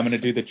 Then I'm gonna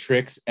do the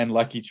Trix and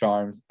Lucky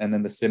Charms, and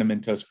then the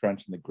Cinnamon Toast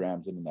Crunch and the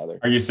Grams in another.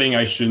 Are you saying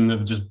I shouldn't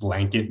have just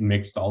blanket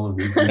mixed all of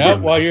these? No,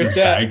 while you're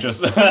set.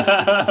 Just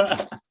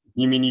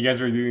you mean you guys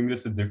were doing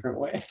this a different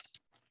way?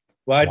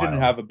 Well, I didn't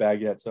have a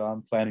bag yet, so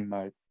I'm planning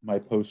my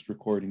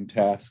post-recording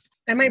task.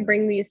 I might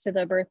bring these to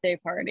the birthday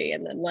party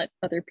and then let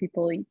other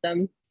people eat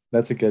them.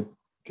 That's a good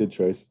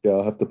choice. Yeah,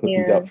 I'll have to put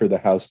these out for the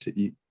house to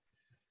eat.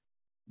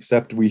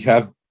 Except we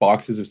have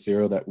boxes of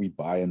cereal that we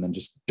buy and then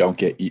just don't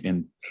get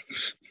eaten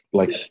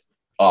like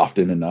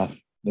often enough.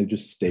 They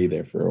just stay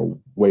there for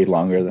way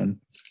longer than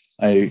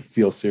I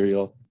feel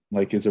cereal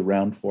like is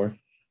around for.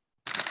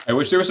 I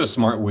wish there was a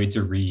smart way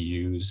to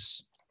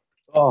reuse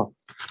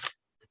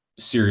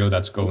cereal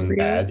that's going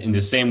bad in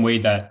the same way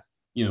that,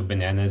 you know,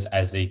 bananas,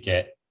 as they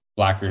get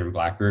blacker and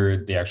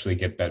blacker, they actually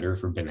get better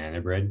for banana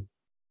bread.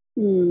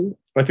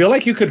 I feel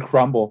like you could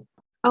crumble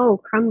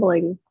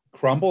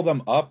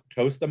them up,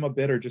 toast them a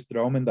bit, or just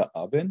throw them in the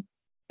oven,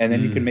 and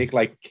then you can make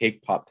like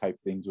cake pop type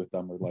things with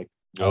them, or like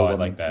I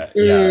like that.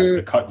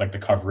 Yeah, the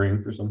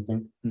covering for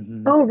something.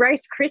 Oh,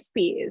 Rice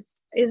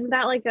Krispies. Isn't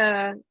that like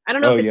I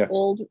don't know if it's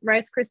old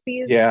Rice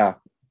Krispies. Yeah.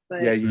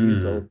 But... yeah, you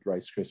use old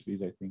Rice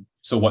Krispies, I think.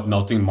 So what,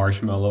 melting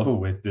marshmallow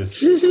with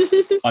this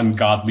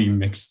ungodly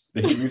mixed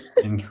things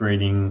and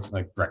creating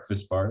like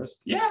breakfast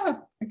bars? Yeah.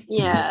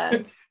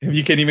 If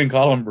you can even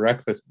call them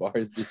breakfast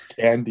bars, just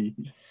candy.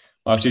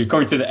 Well, actually,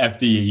 according to the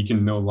FDA, you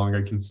can no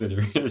longer consider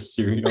it a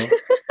cereal.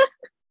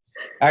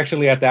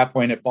 Actually, at that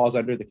point, it falls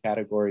under the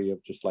category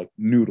of just like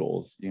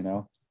noodles, you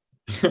know?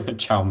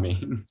 Chow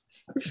mein.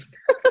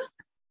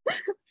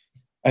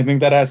 I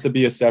think that has to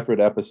be a separate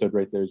episode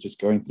right there. Is just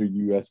going through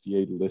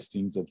USDA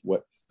listings of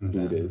what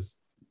food is.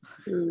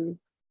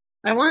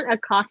 I want a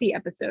coffee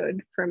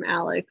episode from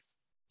Alex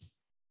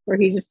where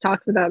he just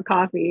talks about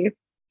coffee.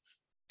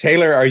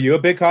 Taylor, are you a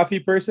big coffee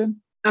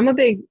person? I'm a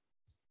big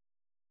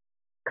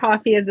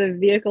coffee as a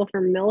vehicle for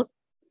milk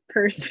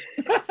person.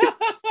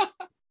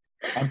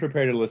 I'm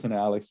prepared to listen to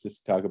Alex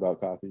just talk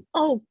about coffee.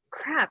 Oh,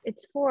 crap.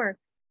 It's 4.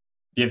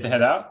 Do you have to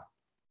head out?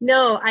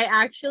 No, I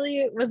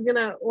actually was going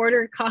to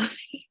order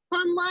coffee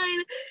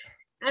online,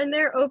 and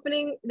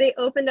they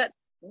opened at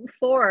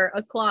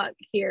 4:00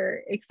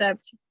 here,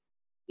 except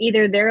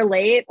either they're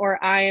late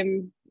or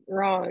I'm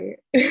wrong.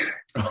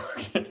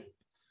 Okay.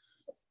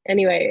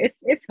 Anyway,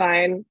 it's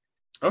fine.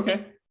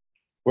 Okay.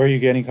 Where are you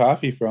getting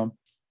coffee from?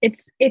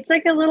 It's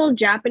like a little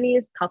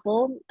Japanese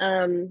couple,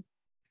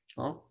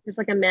 Oh, just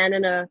like a man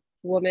and a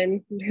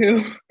woman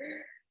who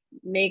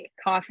make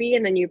coffee,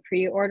 and then you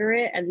pre-order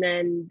it, and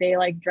then they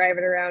like drive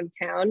it around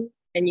town,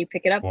 and you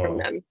pick it up from whoa.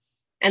 them,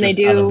 and Just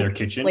they out of do their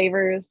kitchen?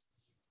 flavors.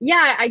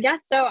 Yeah, I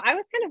guess so. I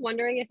was kind of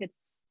wondering if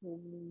it's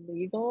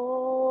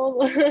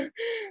legal,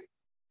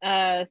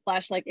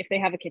 slash like if they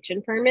have a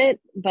kitchen permit,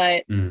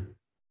 but Mm.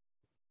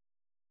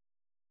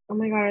 oh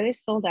my God, are they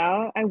sold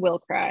out? I will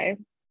cry.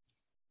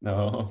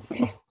 No.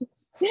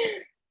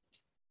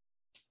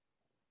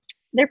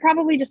 They're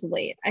probably just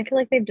late. I feel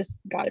like they've just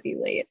got to be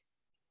late.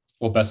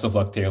 Well, best of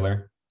luck,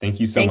 Taylor. Thank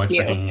you so Thank much for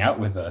you. hanging out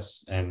with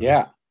us and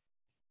Yeah.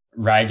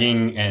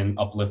 ragging and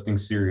uplifting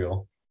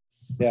cereal.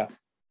 Yeah.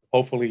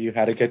 Hopefully you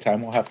had a good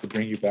time. We'll have to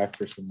bring you back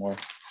for some more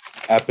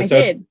I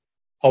episodes. did.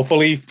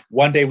 Hopefully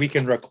one day we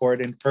can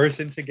record in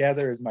person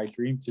together. Is my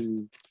dream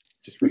to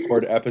just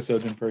record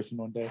episodes in person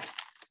one day.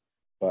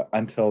 But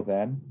until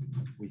then,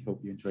 we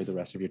hope you enjoy the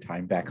rest of your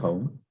time back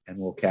home, and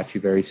we'll catch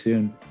you very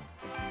soon.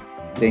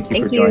 Thank you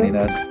Thank for you. joining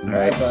us. All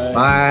right.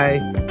 Bye-bye.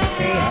 Bye.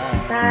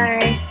 Great.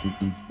 Bye.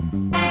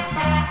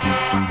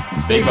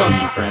 Stay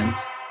bunky, friends.